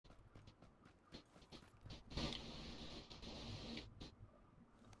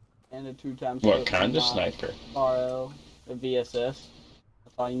and a 2x. What kind of sniper? RL, a VSS. That's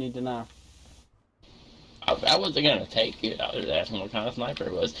all you need to know. I wasn't gonna take it. I was asking what kind of sniper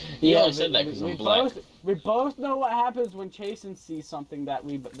it was. You only said that because I'm black. We both know what happens when Chasen sees something that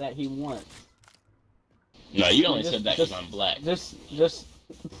he wants. No, you only said that because I'm black. I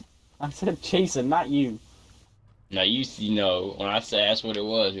said Chasen, not you. No, you know, when I said that's what it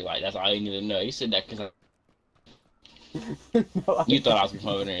was, you're like, that's all you need to know. You said that because No, you thought I was going to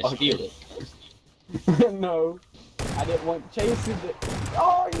come over there and steal it. No, I didn't want Chasen to...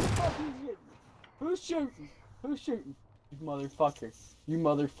 Oh, you fucking shit! Who's shooting? Who's shooting? You motherfucker. You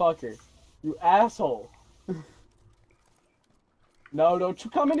motherfucker. You asshole. No, don't you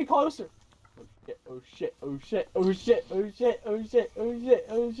come any closer. Oh shit, oh shit, oh shit, oh shit, oh shit, oh shit, oh shit,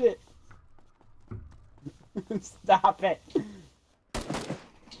 oh shit. Stop it.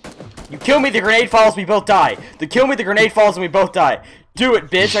 You kill me, the grenade falls, we both die. The kill me, the grenade falls, and we both die. Do it,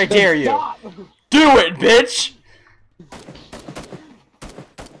 bitch, I dare you. Stop. Do it, bitch!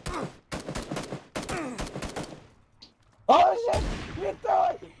 Oh shit! Get through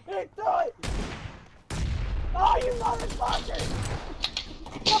it! Get through it! Oh, you motherfucker!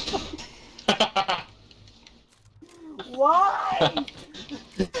 Why?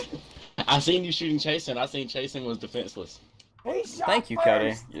 I seen you shooting Chasen. I seen Chasen was defenseless. He shot Thank you,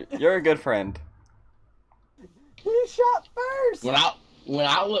 first. Cody. You're a good friend. He shot first! When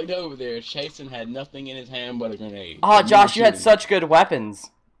I looked over there, Chasen had nothing in his hand but a grenade. Oh, Josh, you had such good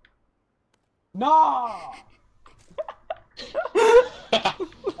weapons. No!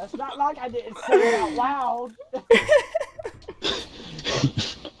 That's not like I didn't say it out loud.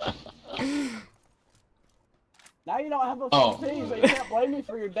 Now you don't have a full team, but you can't blame me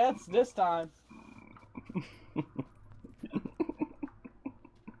for your deaths this time.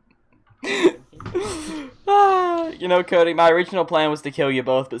 You know, Cody, my original plan was to kill you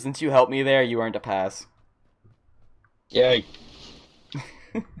both, but since you helped me there, you earned a pass. Yay.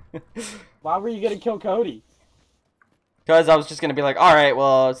 Why were you gonna kill Cody? Because I was just gonna be like, alright,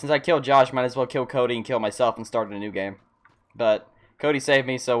 well, since I killed Josh, might as well kill Cody and kill myself and start a new game. But Cody saved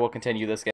me, so we'll continue this game.